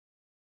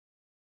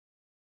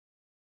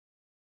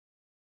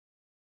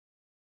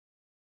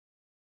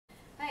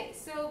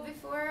so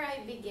before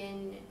I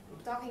begin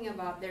talking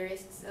about the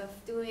risks of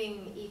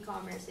doing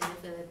e-commerce in the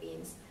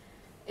Philippines,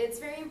 it's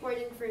very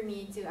important for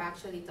me to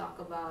actually talk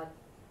about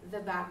the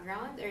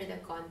background or the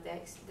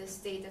context, the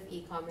state of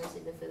e-commerce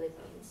in the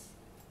Philippines.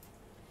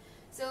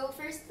 So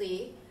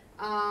firstly,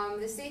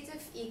 the state of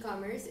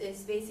e-commerce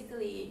is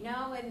basically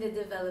now in the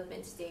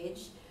development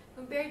stage.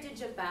 Compared to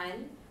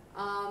Japan,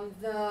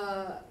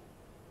 the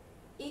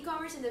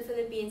e-commerce in the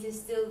Philippines is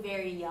still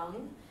very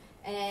young,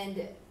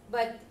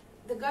 but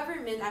the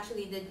government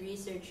actually did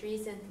research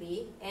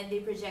recently, and they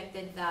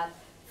projected that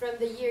from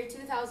the year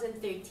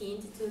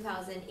 2013 to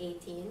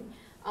 2018,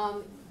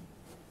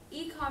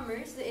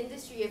 e-commerce, the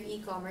industry of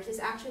e-commerce, is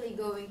actually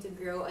going to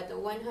grow at a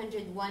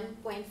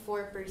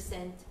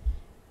 101.4%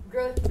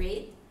 growth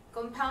rate,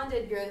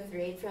 compounded growth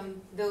rate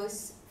from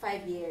those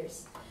 5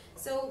 years.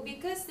 So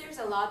because there's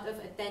a lot of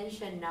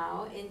attention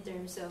now in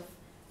terms of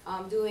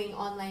doing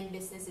online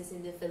businesses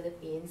in the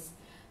Philippines,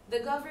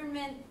 the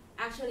government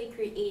actually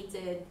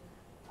created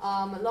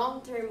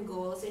long-term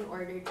goals in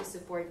order to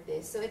support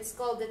this. So it's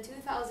called the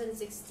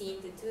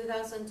 2016 to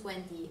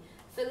 2020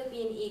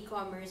 Philippine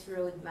E-commerce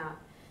Roadmap.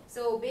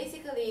 So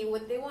basically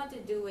what they want to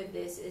do with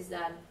this is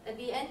that at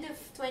the end of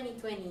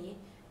 2020,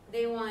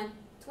 they want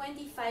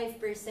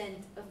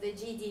 25% of the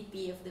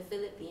GDP of the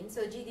Philippines.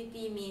 So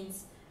GDP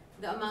means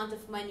the amount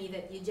of money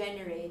that you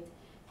generate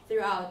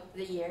throughout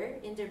the year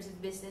in terms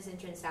of business and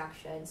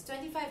transactions.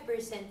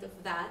 25% of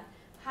that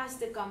has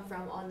to come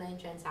from online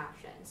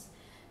transactions.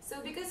 So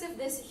because of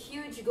this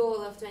huge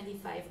goal of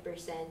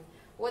 25%,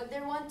 what they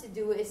want to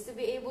do is to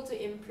be able to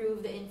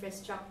improve the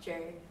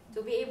infrastructure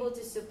to be able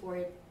to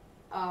support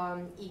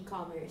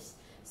e-commerce.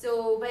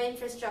 So by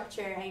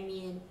infrastructure, I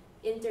mean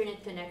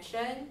internet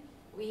connection,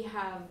 we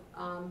have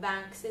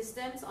bank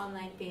systems,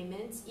 online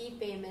payments,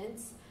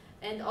 e-payments,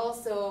 and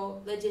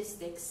also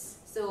logistics.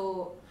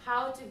 So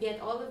how to get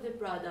all of the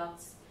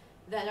products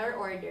that are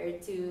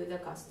ordered to the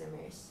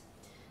customers.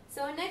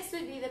 So next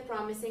would be the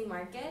promising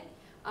market.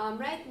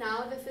 Right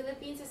now, the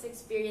Philippines is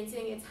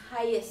experiencing its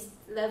highest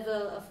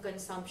level of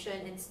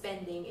consumption and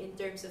spending in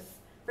terms of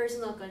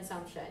personal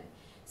consumption.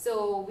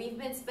 So we've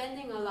been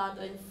spending a lot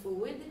on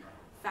food,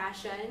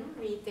 fashion,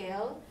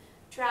 retail,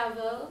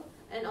 travel,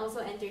 and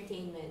also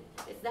entertainment.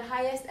 It's the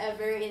highest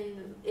ever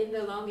in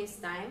the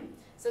longest time.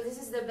 So this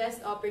is the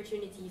best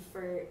opportunity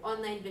for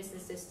online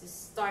businesses to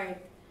start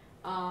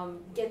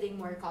getting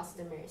more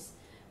customers.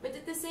 But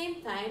at the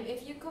same time,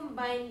 if you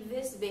combine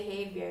this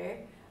behavior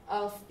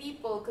of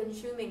people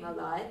consuming a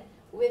lot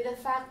with the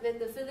fact that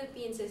the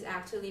Philippines is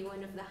actually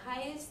one of the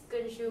highest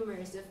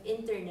consumers of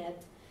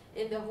internet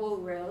in the whole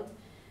world,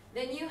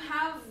 then you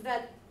have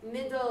that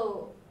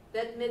middle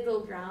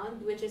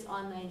ground, which is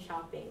online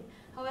shopping.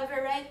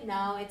 However, right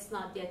now, it's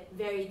not yet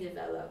very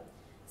developed.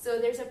 So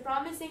there's a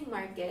promising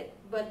market,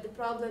 but the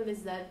problem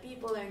is that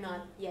people are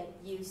not yet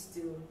used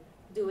to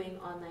doing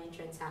online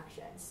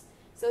transactions.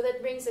 So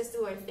that brings us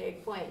to our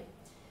third point.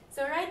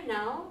 So right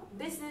now,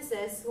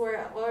 businesses who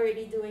are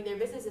already doing their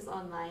businesses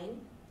online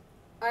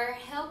are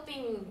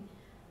helping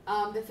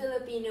the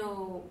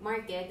Filipino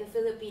market, the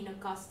Filipino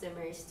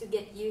customers, to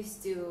get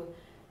used to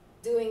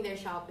doing their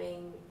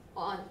shopping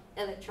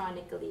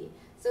electronically.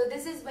 So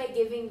this is by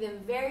giving them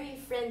very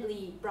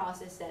friendly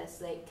processes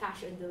like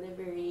cash on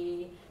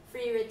delivery,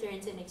 free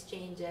returns and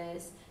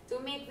exchanges, to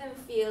make them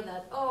feel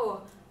that,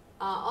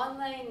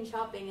 online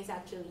shopping is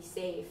actually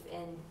safe.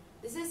 And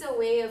this is a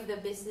way of the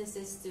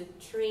businesses to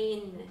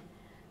train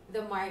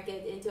the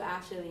market into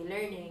actually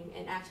learning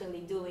and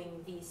actually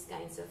doing these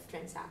kinds of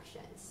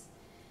transactions.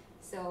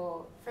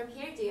 So from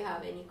here, do you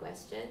have any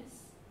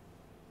questions?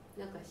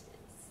 No questions.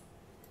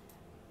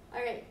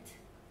 All right.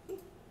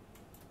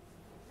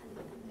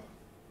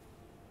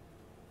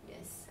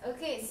 Yes.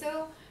 Okay,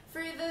 so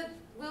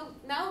we'll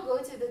now go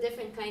to the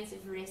different kinds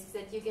of risks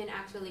that you can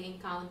actually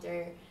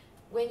encounter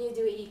when you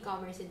do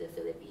e-commerce in the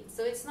Philippines.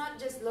 So it's not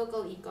just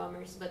local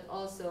e-commerce, but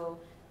also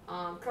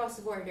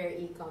cross-border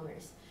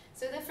e-commerce.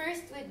 So the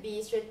first would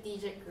be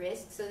strategic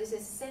risk. So this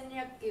is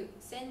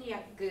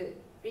senryaku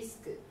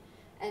risk.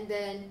 And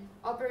then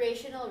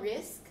operational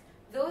risk,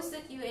 those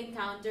that you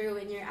encounter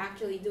when you're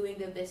actually doing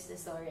the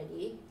business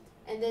already.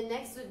 And then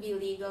next would be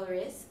legal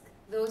risk,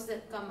 those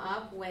that come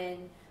up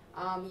when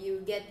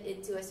you get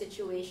into a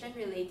situation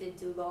related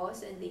to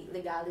laws and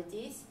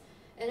legalities.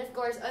 And of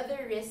course,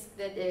 other risk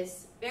that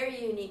is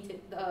very unique to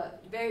the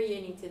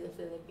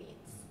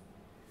Philippines.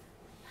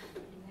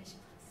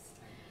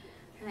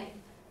 Right.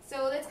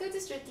 So let's go to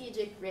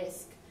strategic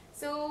risk.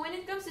 So when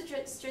it comes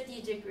to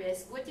strategic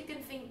risk, what you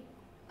can think,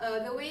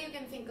 the way you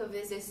can think of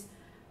this is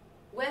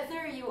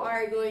whether you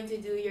are going to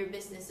do your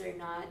business or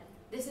not.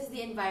 This is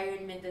the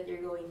environment that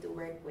you're going to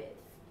work with.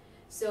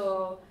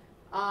 So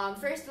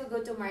first, we'll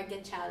go to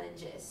market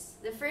challenges.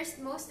 The first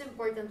most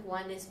important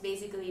one is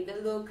basically the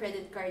low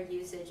credit card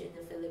usage in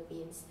the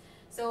Philippines.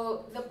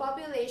 So the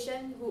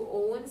population who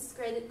owns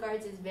credit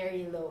cards is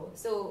very low.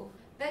 So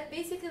that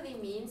basically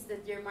means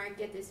that your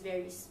market is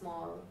very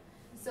small.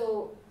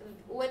 So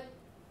what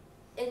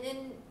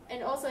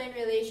and also in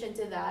relation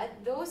to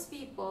that, those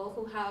people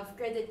who have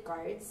credit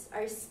cards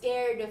are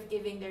scared of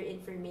giving their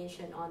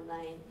information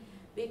online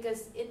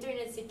because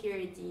internet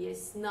security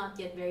is not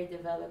yet very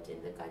developed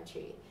in the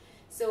country.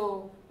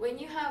 So when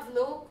you have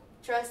low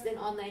trust in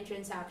online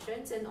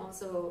transactions and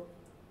also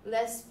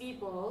less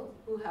people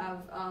who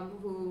have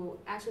who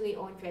actually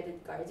own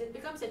credit cards, it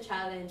becomes a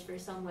challenge for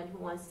someone who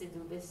wants to do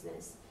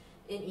business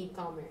in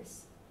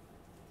e-commerce.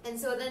 And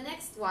so the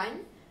next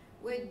one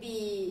would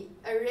be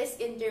a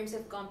risk in terms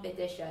of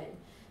competition.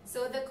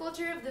 So the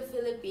culture of the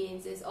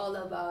Philippines is all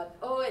about,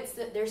 oh,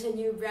 there's a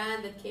new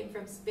brand that came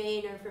from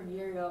Spain or from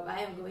Europe.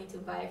 I am going to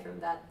buy from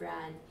that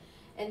brand.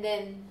 And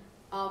then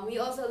we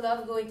also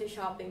love going to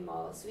shopping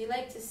malls. We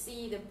like to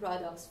see the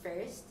products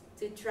first,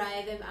 to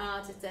try them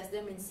out, to test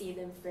them and see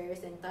them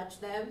first and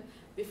touch them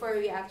before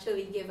we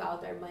actually give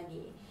out our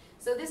money.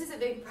 So this is a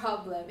big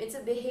problem. It's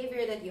a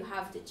behavior that you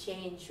have to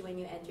change when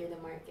you enter the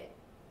market.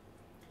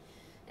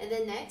 And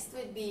then next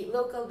would be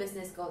local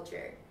business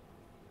culture.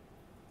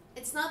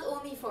 It's not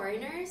only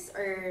foreigners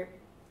or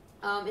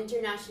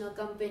international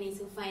companies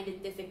who find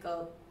it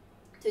difficult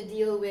to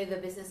deal with the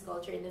business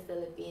culture in the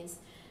Philippines.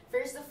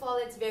 First of all,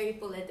 it's very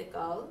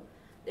political.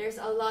 There's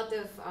a lot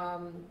of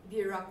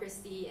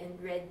bureaucracy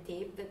and red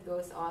tape that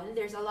goes on.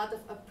 There's a lot of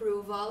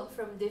approval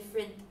from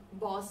different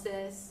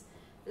bosses,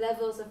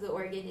 levels of the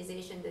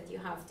organization that you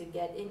have to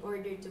get in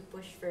order to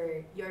push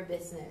for your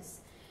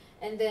business.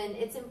 And then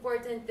it's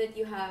important that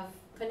you have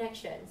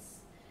connections.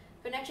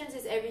 Connections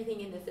is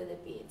everything in the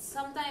Philippines.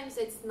 Sometimes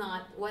it's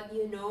not what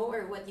you know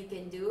or what you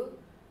can do,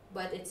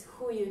 but it's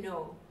who you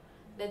know.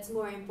 That's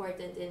more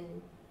important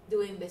in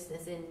doing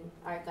business in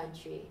our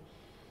country.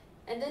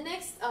 And the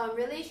next,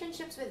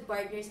 relationships with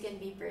partners can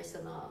be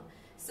personal.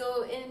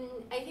 So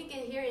I think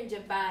here in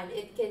Japan,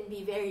 it can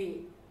be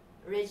very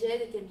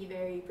rigid, it can be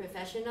very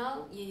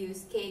professional. You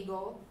use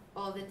keigo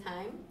all the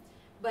time.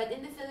 But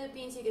in the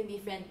Philippines, you can be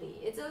friendly.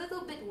 It's a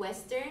little bit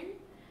Western,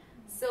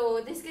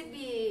 so this could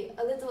be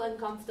a little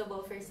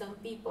uncomfortable for some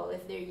people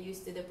if they're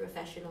used to the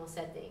professional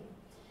setting.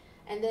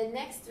 And then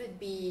next would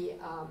be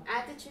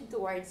attitude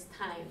towards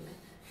time.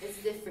 It's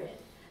different.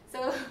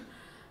 So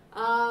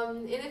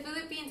in the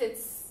Philippines,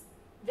 it's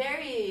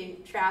very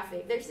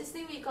traffic. There's this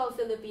thing we call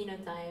Filipino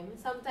time.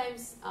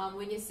 Sometimes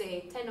when you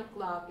say 10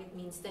 o'clock, it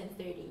means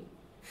 10:30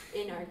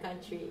 in our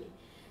country.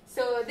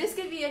 So this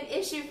could be an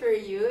issue for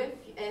you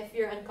if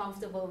you're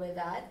uncomfortable with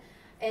that.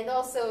 And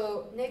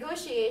also,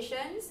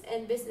 negotiations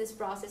and business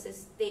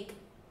processes take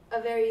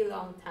a very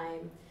long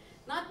time.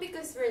 Not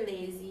because we're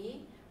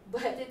lazy,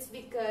 but it's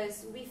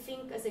because we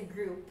think as a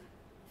group.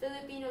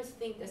 Filipinos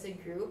think as a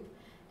group,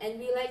 and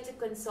we like to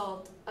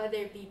consult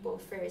other people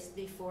first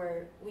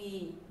before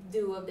we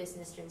do a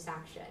business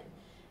transaction.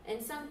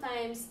 And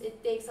sometimes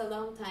it takes a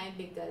long time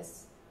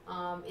because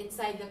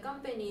inside the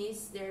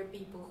companies, there are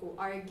people who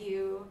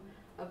argue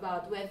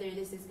about whether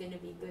this is going to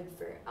be good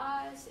for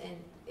us,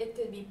 and it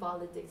could be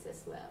politics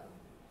as well.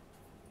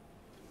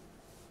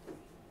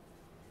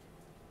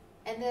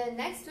 And then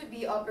next would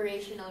be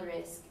operational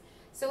risk.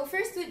 So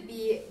first would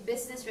be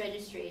business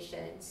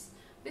registrations.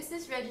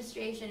 Business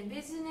registration,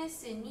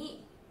 business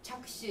ni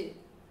chakushu.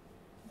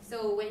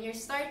 So when you're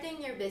starting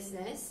your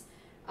business,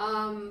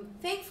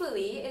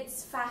 thankfully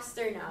it's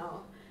faster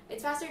now.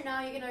 It's faster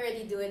now, you can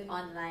already do it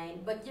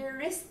online. But your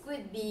risk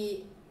would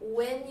be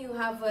when you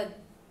have a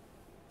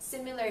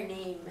similar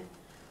name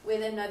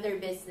with another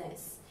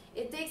business.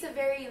 It takes a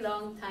very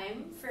long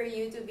time for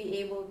you to be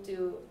able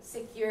to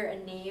secure a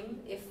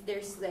name if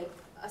there's like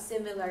a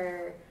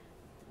similar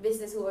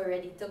business who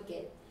already took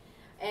it.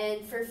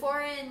 And for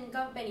foreign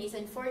companies,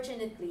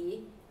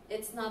 unfortunately,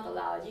 it's not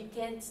allowed. You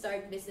can't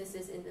start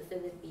businesses in the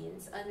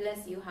Philippines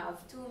unless you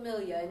have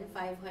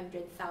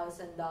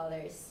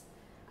 $2,500,000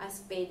 as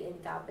paid in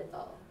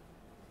capital.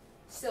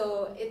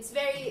 So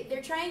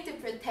they're trying to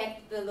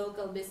protect the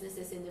local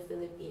businesses in the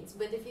Philippines.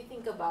 But if you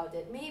think about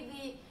it,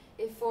 maybe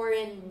if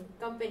foreign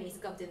companies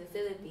come to the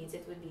Philippines,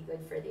 it would be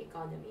good for the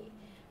economy.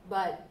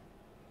 But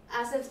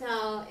as of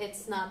now,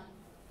 it's not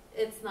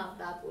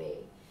that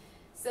way.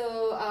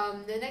 So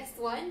the next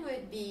one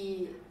would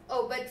be,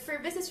 but for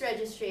business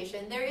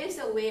registration, there is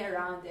a way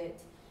around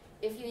it.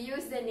 If you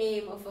use the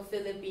name of a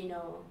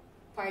Filipino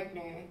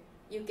partner,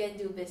 you can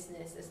do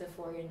business as a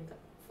foreign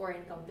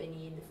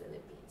company in the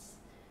Philippines.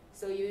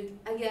 So you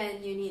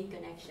need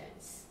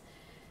connections.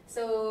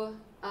 So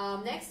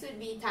next would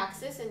be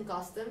taxes and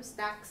customs.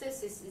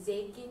 Taxes is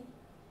zeikin,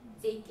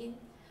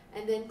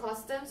 and then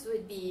customs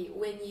would be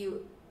when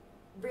you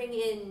bring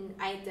in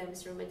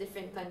items from a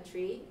different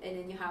country and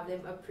then you have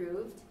them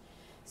approved.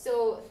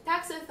 So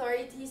tax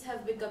authorities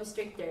have become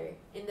stricter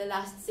in the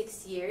last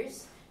 6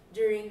 years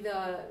during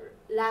the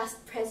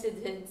last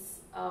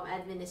president's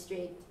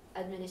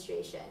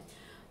administration.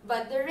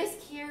 But the risk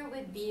here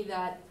would be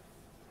that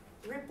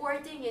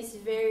reporting is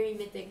very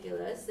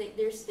meticulous.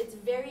 It's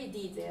very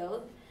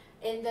detailed,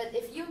 and that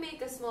if you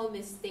make a small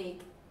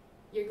mistake,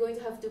 you're going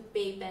to have to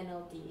pay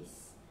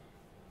penalties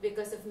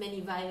because of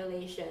many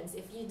violations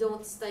if you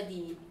don't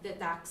study the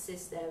tax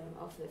system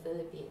of the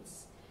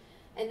Philippines.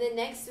 And then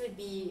next would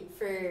be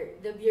for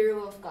the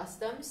Bureau of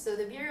Customs. So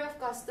the Bureau of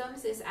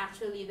Customs is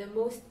actually the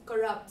most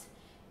corrupt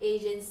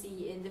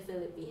agency in the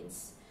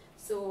Philippines.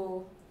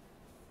 So,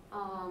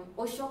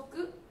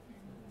 oshoku.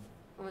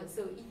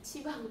 So,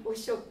 ichiban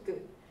oshoku.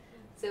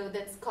 So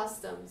that's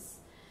customs.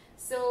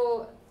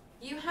 So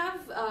you have,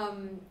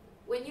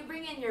 when you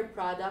bring in your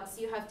products,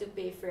 you have to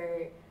pay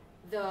for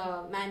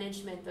the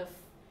management of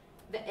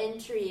the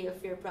entry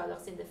of your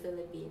products in the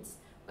Philippines.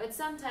 But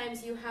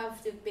sometimes you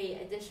have to pay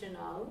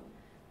additional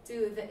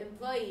to the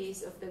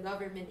employees of the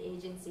government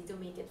agency to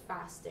make it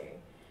faster.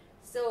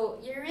 So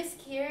your risk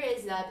here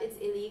is that it's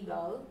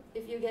illegal.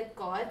 If you get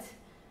caught,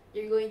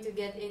 you're going to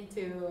get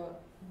into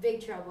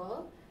big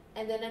trouble.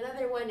 And then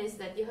another one is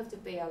that you have to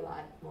pay a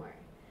lot more.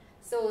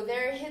 So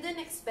there are hidden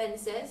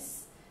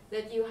expenses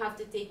that you have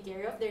to take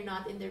care of. They're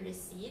not in the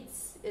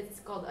receipts. It's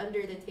called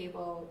under the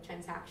table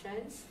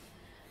transactions.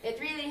 It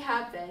really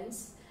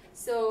happens.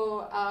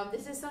 So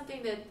this is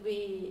something that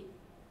we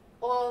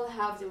all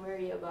have to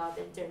worry about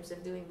in terms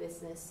of doing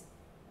business,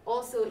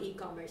 also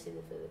e-commerce in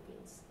the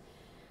Philippines.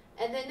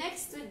 And the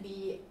next would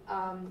be,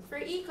 for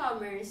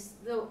e-commerce,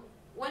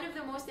 one of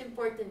the most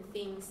important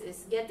things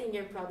is getting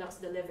your products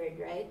delivered,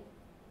 right?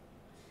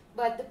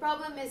 But the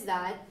problem is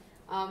that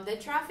the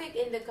traffic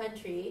in the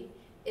country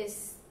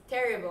is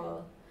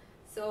terrible.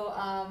 So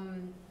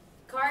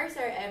cars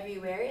are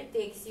everywhere. It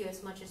takes you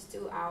as much as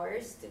 2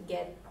 hours to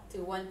get to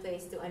one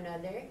place to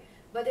another.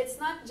 But it's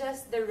not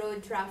just the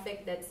road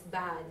traffic that's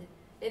bad.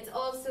 It's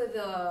also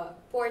the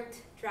port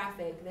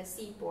traffic, the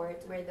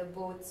seaport, where the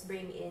boats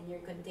bring in your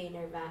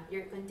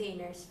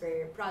containers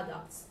for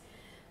products.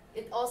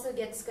 It also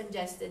gets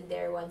congested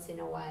there once in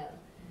a while.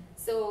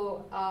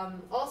 So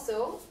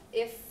also,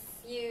 if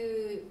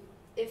you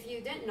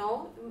didn't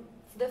know,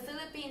 the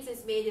Philippines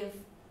is made of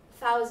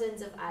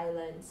thousands of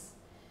islands.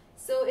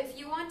 So if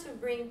you want to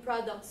bring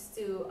products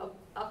to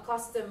a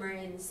customer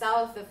in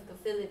south of the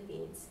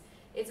Philippines,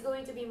 it's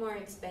going to be more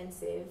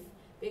expensive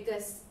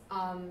because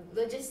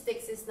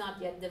logistics is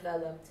not yet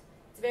developed.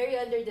 It's very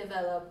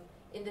underdeveloped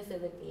in the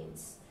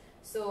Philippines.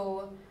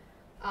 So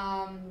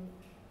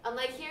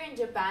unlike here in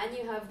Japan,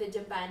 you have the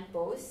Japan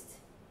Post,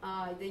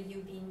 the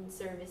Yubin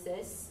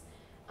services.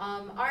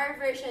 Our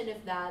version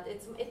of that,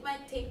 it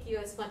might take you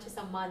as much as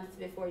a month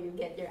before you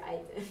get your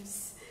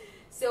items.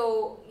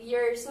 So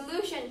your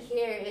solution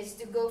here is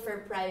to go for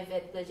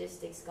private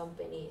logistics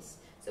companies.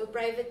 So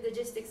private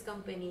logistics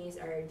companies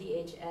are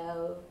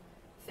DHL,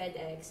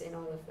 FedEx, and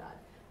all of that.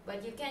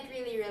 But you can't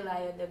really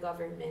rely on the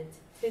government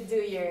to do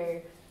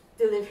your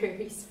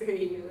deliveries for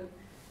you.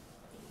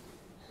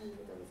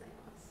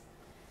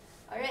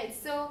 Alright,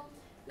 so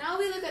now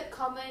we look at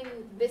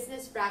common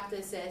business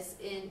practices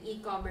in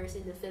e-commerce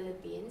in the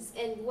Philippines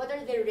and what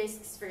are the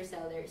risks for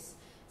sellers.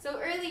 So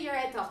earlier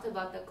I talked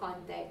about the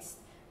context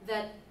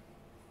that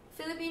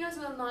Filipinos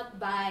will not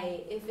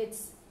buy if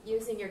it's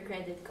using your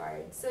credit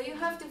card. So you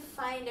have to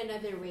find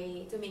another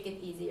way to make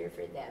it easier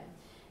for them.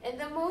 And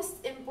the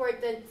most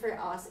important for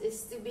us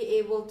is to be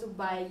able to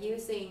buy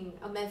using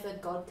a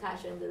method called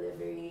cash on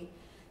delivery.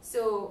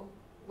 So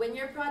when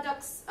your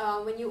products,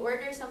 when you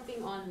order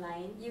something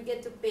online, you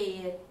get to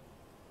pay it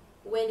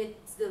when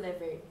it's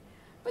delivered.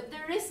 But the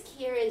risk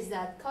here is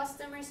that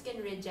customers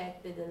can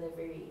reject the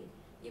delivery.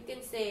 You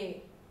can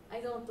say, I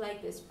don't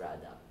like this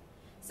product.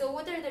 So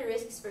what are the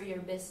risks for your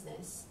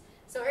business?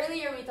 So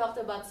earlier we talked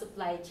about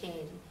supply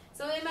chain.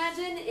 So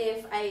imagine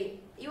if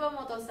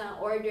Iwamoto-san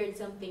ordered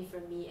something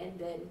from me and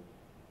then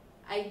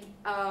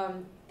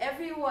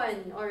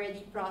everyone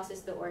already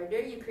processed the order,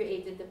 you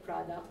created the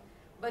product.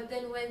 But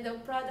then when the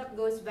product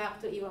goes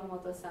back to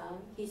Iwamoto-san,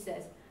 he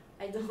says,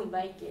 I don't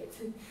like it.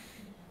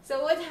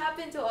 So what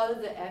happened to all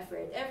of the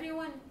effort?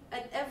 Everyone,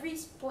 at every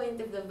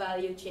point of the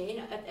value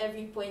chain, at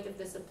every point of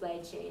the supply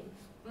chain,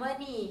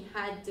 money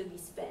had to be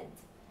spent.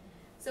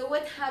 So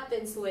what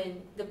happens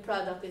when the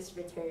product is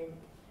returned?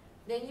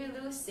 Then you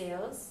lose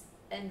sales,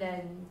 and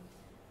then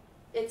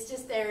it's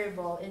just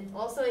terrible, and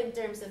also in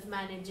terms of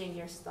managing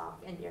your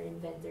stock and your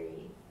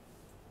inventory.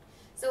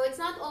 So it's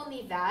not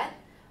only that,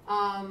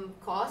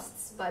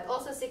 costs, but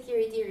also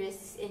security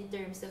risks in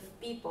terms of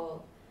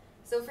people.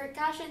 So for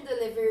cash on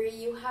delivery,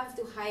 you have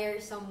to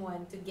hire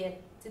someone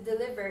to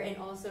deliver and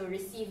also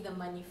receive the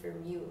money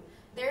from you.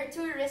 There are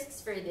two risks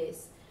for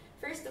this.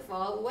 First of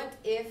all, what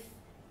if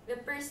the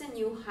person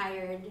you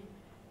hired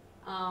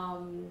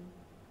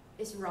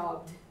is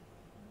robbed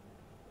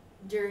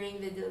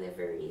during the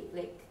delivery?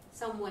 Like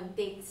someone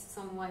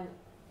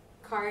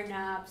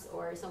carnaps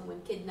or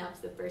someone kidnaps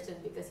the person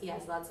because he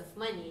has lots of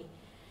money.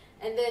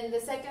 And then the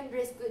second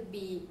risk would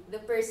be the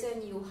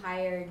person you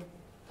hired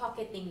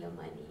pocketing the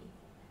money.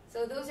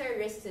 So those are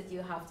risks that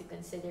you have to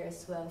consider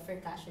as well for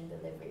cash on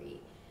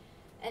delivery.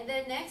 And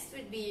then next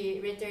would be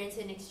returns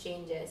and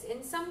exchanges.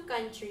 In some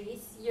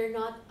countries, you're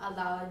not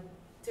allowed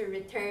to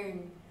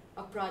return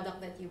a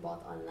product that you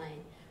bought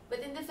online. But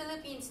in the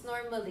Philippines,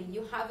 normally,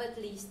 you have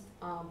at least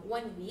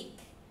 1 week.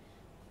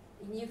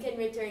 You can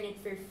return it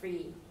for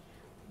free.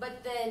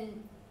 But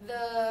then,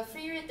 the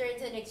free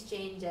returns and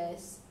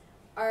exchanges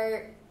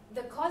are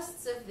the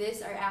costs of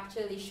this are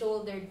actually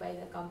shouldered by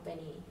the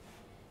company.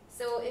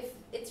 So if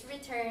it's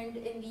returned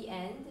in the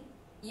end,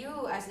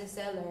 you as a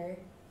seller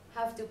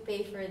have to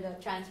pay for the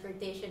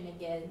transportation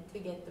again to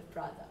get the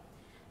product.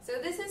 So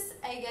this is,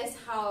 I guess,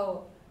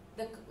 how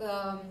the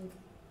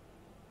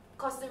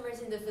customers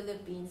in the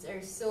Philippines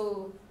are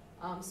so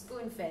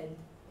spoon-fed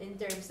in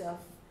terms of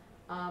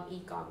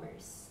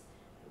e-commerce.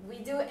 We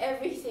do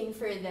everything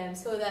for them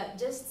so that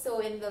just so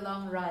in the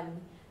long run,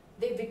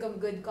 they become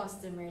good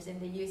customers and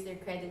they use their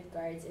credit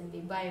cards and they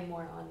buy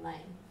more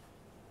online.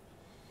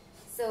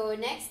 So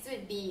next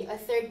would be a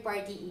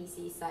third-party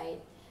EC site.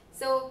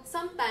 So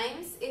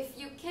sometimes if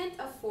you can't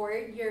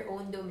afford your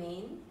own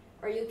domain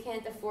or you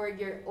can't afford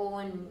your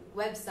own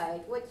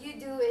website, what you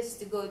do is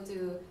to go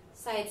to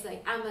sites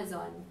like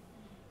Amazon.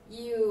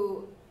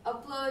 You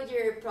upload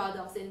your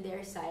products in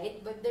their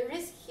site, but the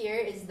risk here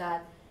is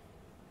that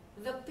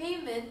the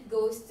payment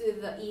goes to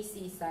the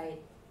EC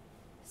site.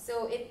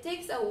 So it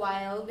takes a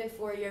while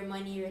before your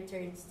money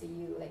returns to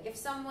you. Like if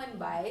someone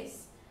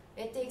buys,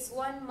 it takes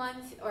 1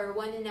 month or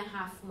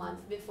 1.5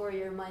 months before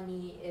your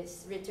money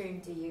is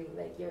returned to you,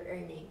 like your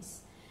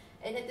earnings.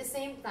 And at the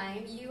same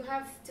time, you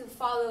have to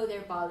follow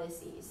their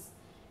policies.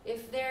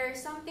 If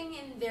there's something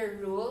in their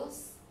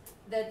rules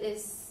that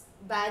is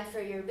bad for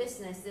your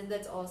business, then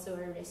that's also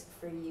a risk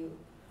for you.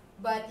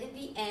 But in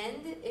the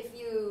end, if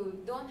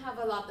you don't have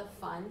a lot of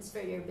funds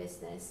for your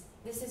business,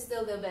 this is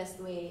still the best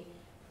way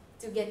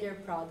to get your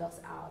products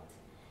out.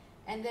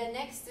 And then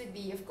next would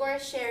be, of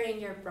course, sharing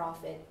your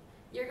profit.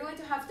 You're going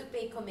to have to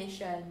pay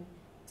commission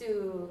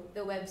to the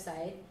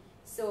website,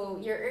 so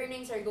your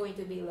earnings are going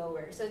to be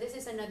lower. So this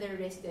is another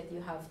risk that you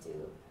have to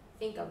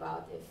think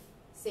about if,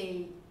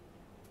 say,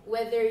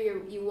 whether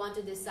you want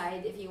to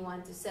decide if you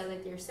want to sell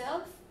it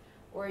yourself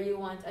or you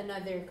want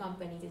another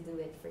company to do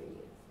it for you.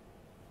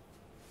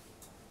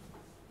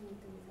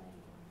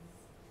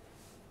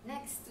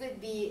 Next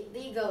would be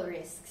legal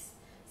risks.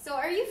 So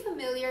are you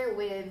familiar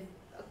with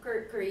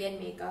Korean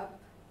makeup?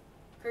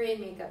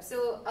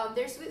 So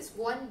there's this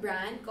one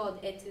brand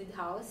called Etude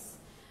House.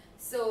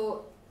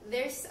 So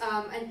there's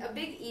a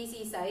big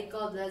EC site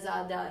called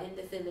Lazada in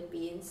the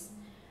Philippines.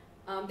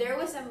 There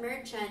was a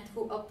merchant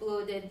who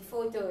uploaded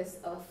photos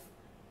of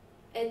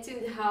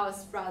Etude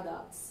House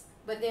products,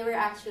 but they were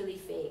actually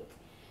fake.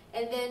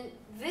 And then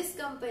this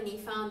company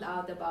found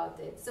out about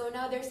it. So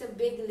now there's a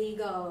big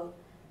legal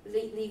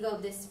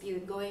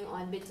dispute going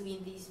on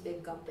between these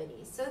big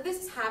companies. So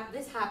this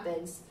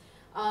happens.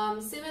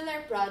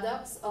 Similar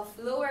products of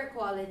lower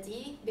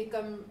quality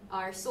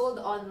are sold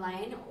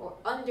online or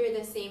under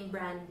the same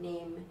brand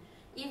name,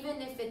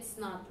 even if it's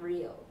not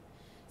real.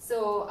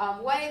 So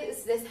why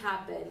does this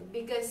happen?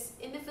 Because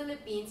in the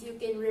Philippines, you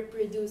can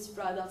reproduce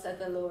products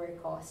at a lower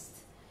cost.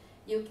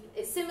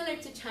 It's similar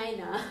to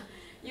China.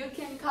 You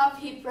can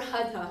copy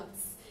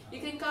products. You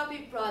can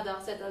copy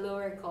products at a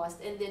lower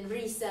cost and then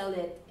resell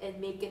it and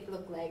make it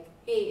look like,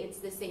 hey, it's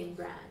the same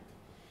brand.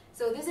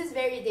 So this is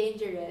very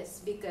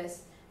dangerous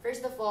because,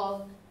 first of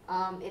all,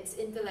 it's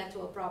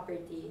intellectual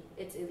property.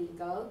 It's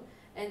illegal.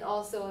 And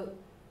also,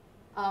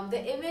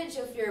 the image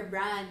of your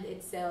brand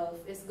itself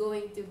is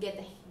going to get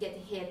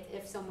hit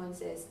if someone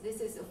says,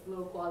 this is of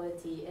low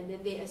quality, and then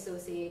they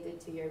associate it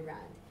to your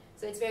brand.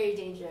 So it's very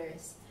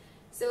dangerous.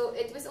 So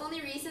it was only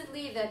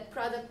recently that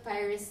product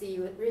piracy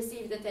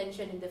received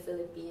attention in the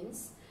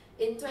Philippines.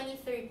 In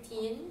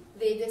 2013,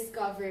 they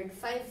discovered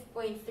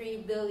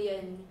 5.3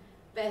 billion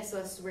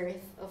pesos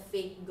worth of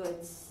fake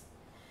goods.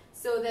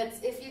 So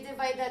that's, if you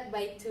divide that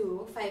by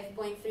 2,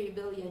 5.3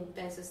 billion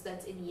pesos,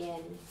 that's in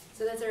yen.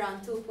 So that's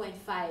around 2.5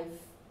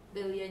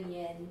 billion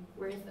yen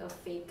worth of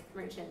fake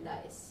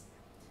merchandise.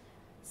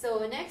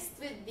 So next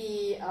would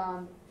be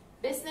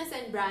business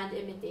and brand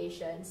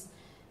imitations.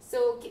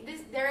 So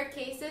there are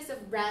cases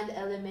of brand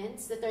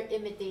elements that are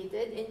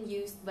imitated and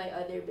used by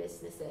other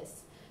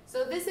businesses.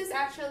 So this is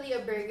actually a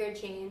burger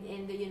chain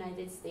in the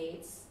United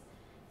States.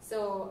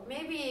 So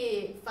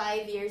maybe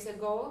 5 years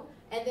ago.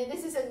 And then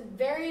this is a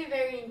very,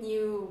 very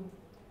new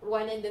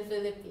one in the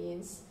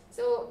Philippines.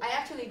 So I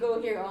actually go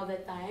here all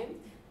the time.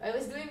 I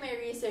was doing my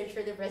research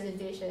for the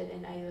presentation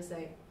and I was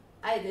like,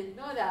 I didn't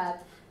know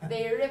that.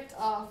 They ripped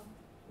off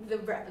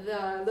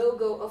the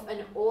logo of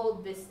an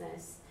old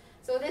business.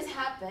 So this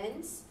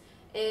happens.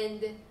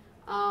 And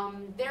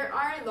there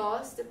are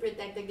laws to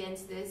protect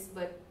against this,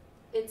 but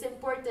it's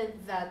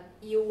important that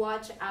you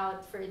watch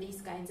out for these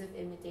kinds of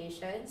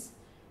imitations.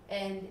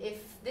 And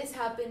if this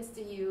happens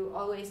to you,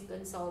 always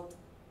consult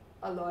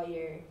a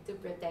lawyer to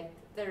protect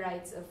the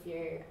rights of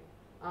your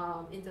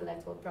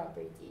intellectual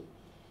property.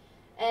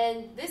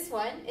 And this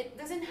one, it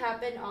doesn't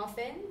happen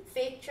often,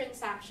 fake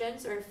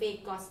transactions or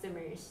fake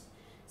customers.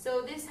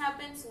 So this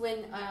happens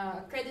when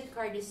a credit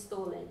card is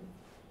stolen.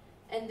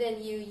 And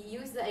then you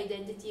use the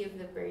identity of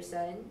the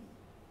person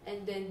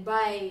and then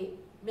buy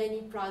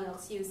many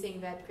products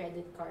using that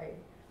credit card.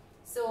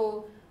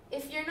 So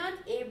if you're not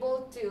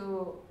able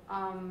to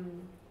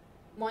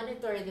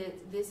monitor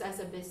this as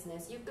a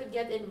business, you could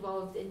get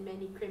involved in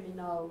many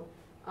criminal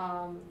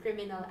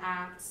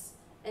acts,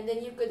 and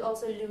then you could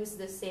also lose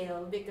the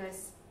sale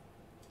because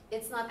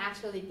it's not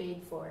actually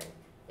paid for.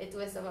 It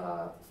was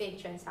a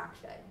fake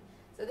transaction.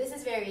 So this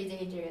is very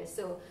dangerous.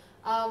 So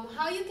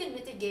how you can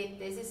mitigate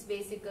this is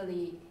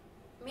basically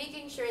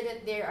making sure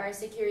that there are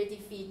security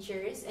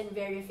features and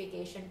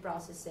verification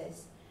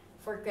processes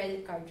for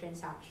credit card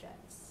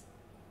transactions.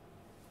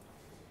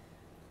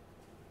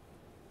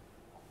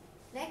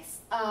 Next,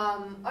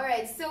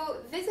 alright,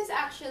 so this is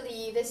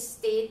actually the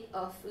state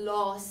of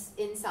laws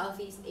in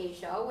Southeast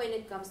Asia when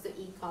it comes to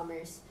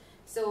e-commerce.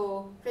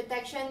 So,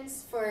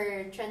 protections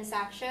for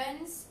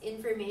transactions,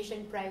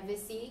 information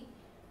privacy,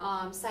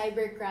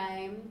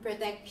 cybercrime,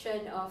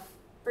 protection of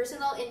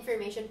personal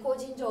information,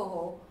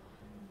 kojinjoho.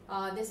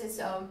 This is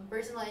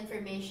personal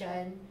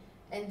information,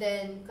 and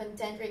then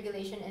content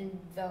regulation and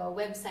the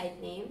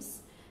website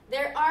names.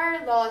 There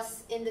are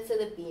laws in the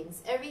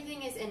Philippines.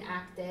 Everything is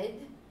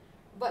enacted.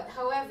 But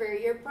however,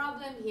 your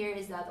problem here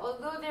is that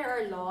although there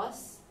are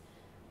laws,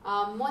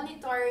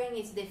 monitoring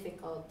is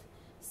difficult.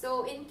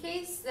 So in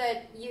case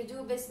that you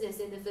do business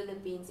in the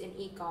Philippines in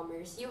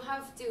e-commerce, you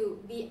have to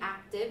be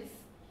active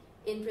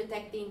in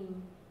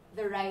protecting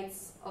the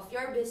rights of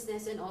your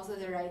business and also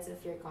the rights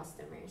of your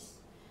customers.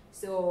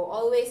 So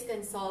always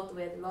consult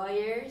with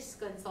lawyers,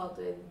 consult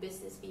with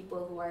business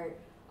people who are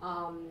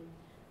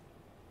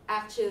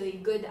actually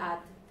good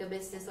at the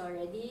business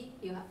already.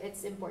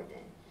 It's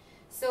important.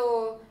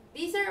 So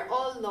these are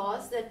all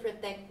laws that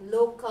protect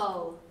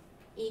local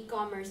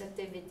e-commerce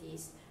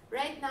activities.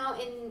 Right now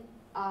in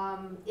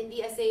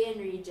the ASEAN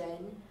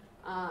region,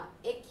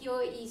 Ec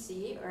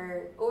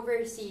or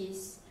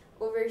overseas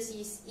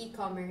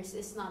e-commerce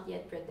is not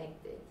yet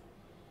protected.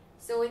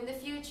 So in the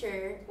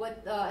future,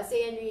 what the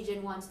ASEAN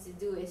region wants to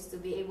do is to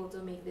be able to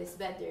make this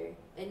better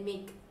and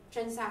make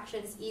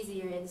transactions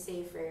easier and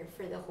safer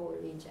for the whole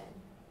region.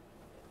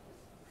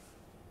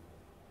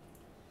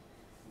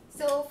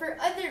 So for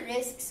other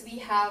risks, we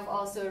have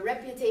also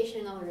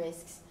reputational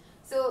risks.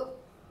 So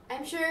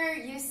I'm sure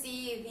you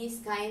see these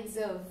kinds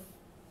of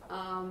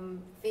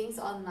things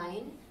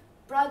online.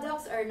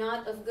 Products are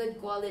not of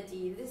good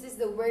quality. This is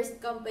the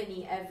worst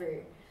company ever.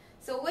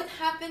 So what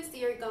happens to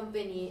your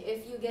company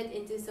if you get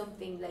into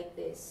something like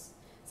this?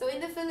 So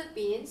in the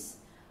Philippines,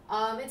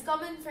 it's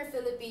common for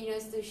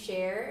Filipinos to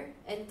share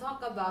and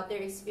talk about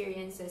their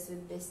experiences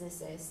with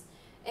businesses.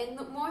 And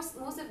most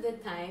of the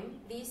time,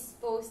 these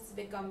posts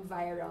become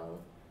viral.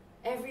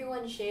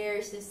 Everyone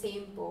shares the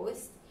same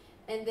post,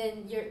 and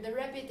then the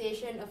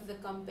reputation of the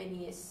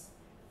company is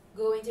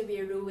going to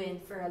be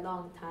ruined for a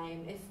long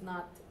time, if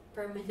not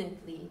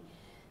permanently.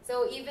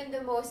 So even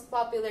the most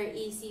popular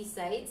EC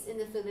sites in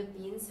the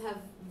Philippines have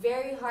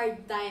very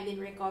hard time in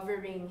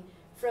recovering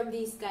from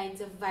these kinds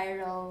of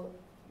viral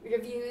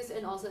reviews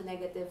and also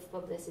negative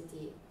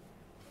publicity.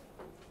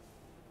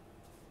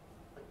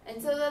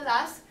 And so the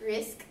last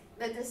risk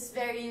that is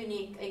very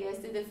unique, I guess,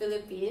 to the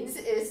Philippines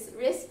is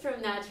risk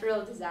from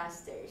natural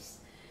disasters.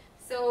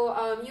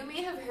 So you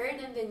may have heard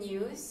in the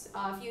news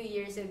a few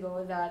years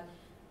ago that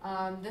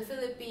the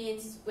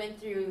Philippines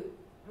went through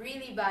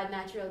really bad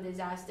natural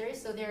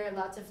disasters. So there are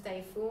lots of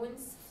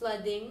typhoons,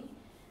 flooding,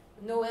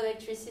 no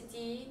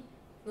electricity,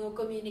 no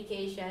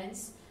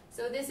communications.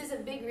 So this is a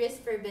big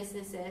risk for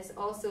businesses,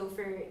 also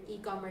for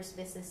e-commerce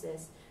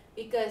businesses,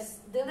 because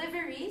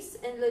deliveries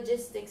and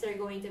logistics are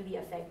going to be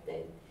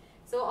affected.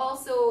 So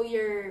also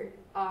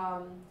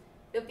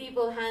the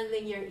people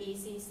handling your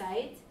EC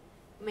site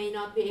may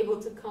not be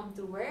able to come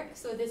to work.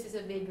 So this is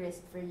a big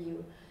risk for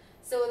you.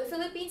 So the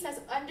Philippines has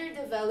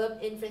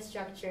underdeveloped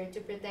infrastructure to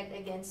protect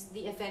against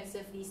the effects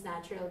of these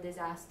natural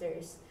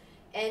disasters.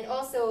 And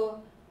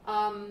also,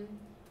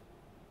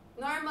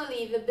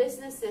 normally the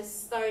businesses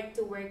start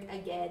to work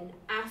again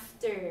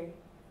after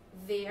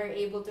they are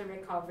able to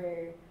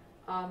recover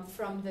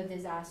from the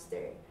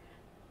disaster.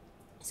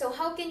 So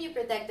how can you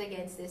protect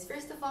against this?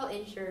 First of all,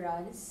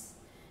 insurance.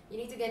 You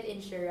need to get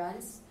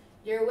insurance.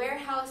 Your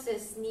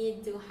warehouses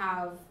need to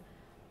have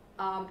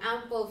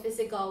ample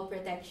physical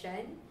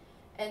protection.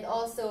 And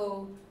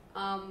also,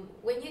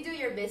 when you do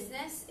your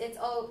business,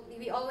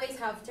 we always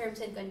have terms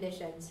and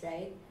conditions,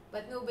 right?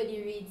 But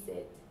nobody reads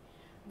it.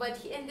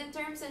 But in the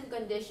terms and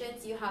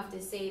conditions, you have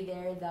to say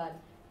there that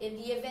in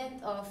the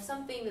event of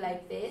something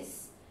like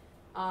this,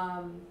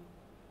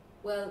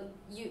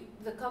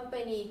 the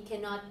company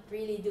cannot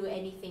really do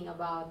anything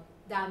about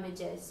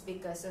damages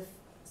because of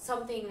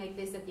something like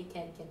this that you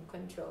can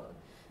control.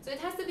 So it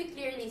has to be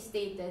clearly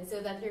stated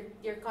so that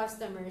your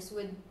customers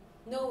would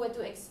know what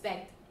to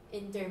expect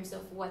in terms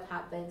of what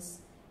happens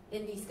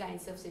in these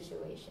kinds of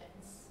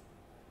situations.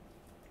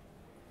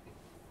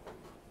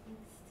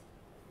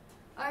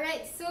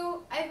 Alright,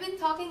 so I've been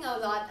talking a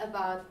lot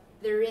about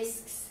the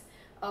risks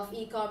of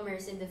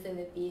e-commerce in the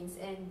Philippines,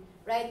 and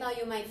right now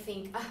you might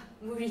think,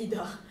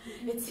 Murida,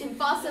 it's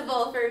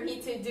impossible for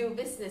me to do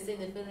business in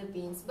the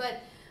Philippines.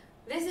 But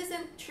this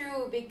isn't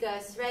true,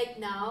 because right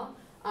now,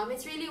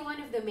 it's really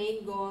one of the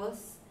main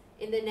goals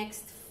in the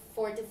next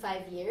 4 to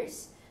 5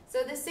 years.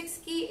 So the 6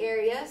 key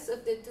areas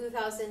of the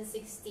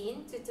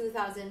 2016 to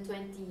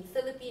 2020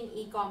 Philippine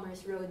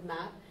e-commerce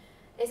roadmap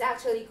is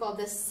actually called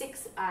the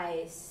 6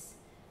 I's.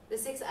 The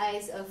 6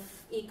 I's of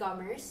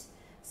e-commerce.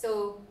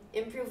 So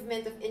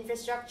improvement of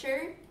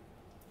infrastructure,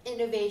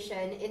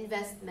 innovation,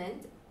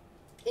 investment,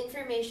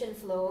 information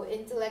flow,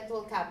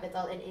 intellectual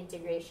capital, and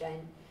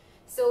integration.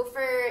 So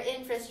for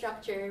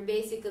infrastructure,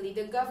 basically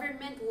the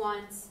government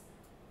wants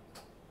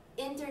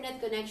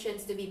internet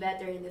connections to be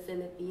better in the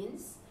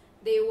Philippines.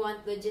 They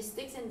want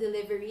logistics and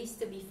deliveries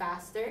to be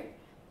faster,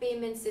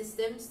 payment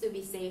systems to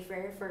be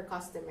safer for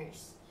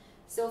customers.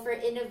 So for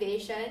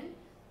innovation,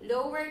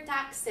 lower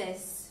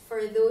taxes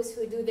for those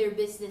who do their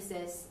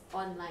businesses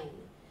online.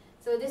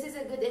 So this is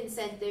a good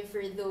incentive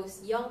for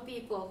those young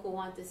people who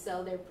want to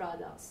sell their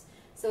products.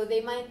 So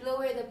they might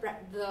lower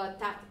the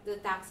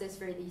taxes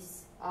for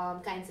these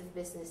kinds of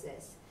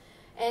businesses.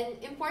 And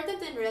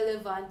important and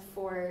relevant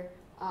for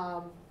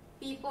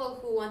people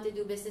who want to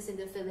do business in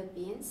the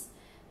Philippines,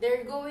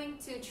 they're going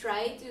to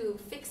try to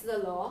fix the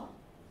law,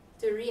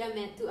 to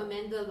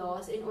amend the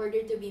laws in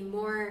order to be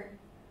more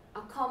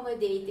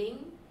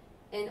accommodating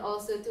and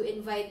also to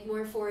invite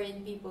more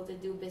foreign people to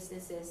do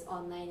businesses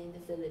online in the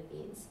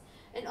Philippines.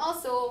 And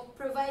also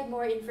provide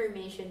more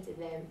information to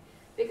them.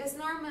 Because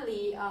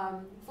normally,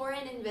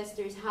 foreign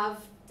investors have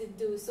to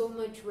do so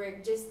much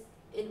work just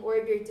in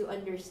order to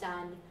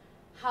understand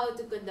how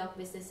to conduct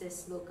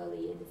businesses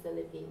locally in the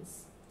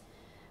Philippines.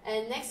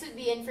 And next would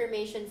be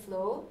information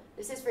flow.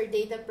 This is for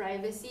data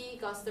privacy,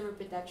 customer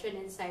protection,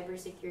 and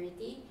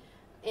cybersecurity.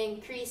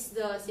 Increase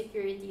the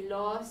security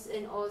laws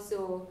and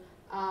also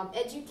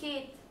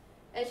educate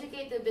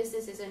the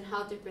businesses on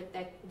how to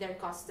protect their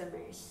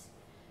customers.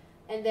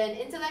 And then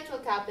intellectual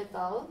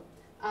capital,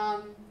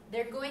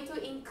 they're going to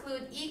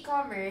include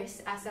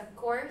e-commerce as a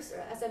course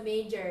or as a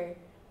major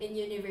in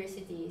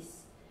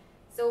universities.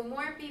 So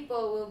more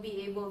people will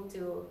be able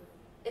to,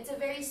 it's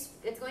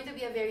going to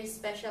be a very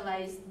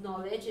specialized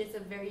knowledge, it's a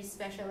very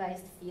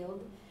specialized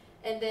field.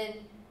 And then,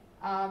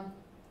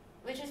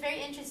 which is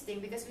very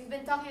interesting because we've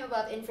been talking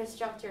about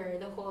infrastructure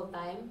the whole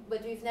time,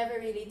 but we've never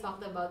really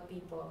talked about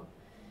people.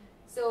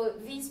 So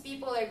these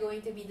people are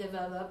going to be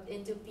developed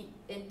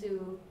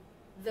into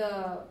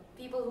the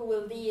people who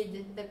will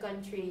lead the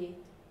country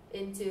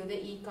into the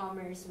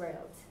e-commerce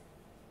world.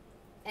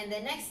 And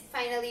the next,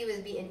 finally,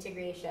 will be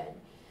integration.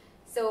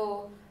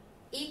 So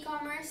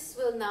e-commerce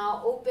will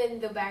now open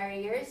the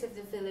barriers of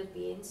the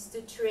Philippines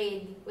to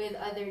trade with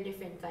other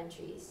different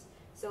countries.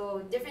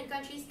 So different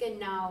countries can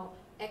now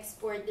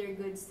export their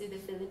goods to the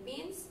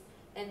Philippines,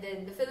 and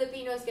then the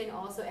Filipinos can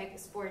also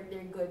export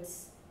their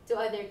goods to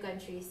other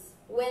countries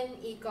when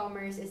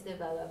e-commerce is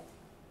developed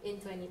in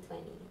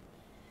 2020.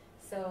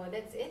 So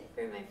that's it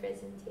for my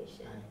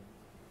presentation.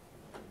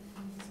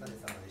 はい、お疲れ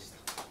様でし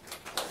た。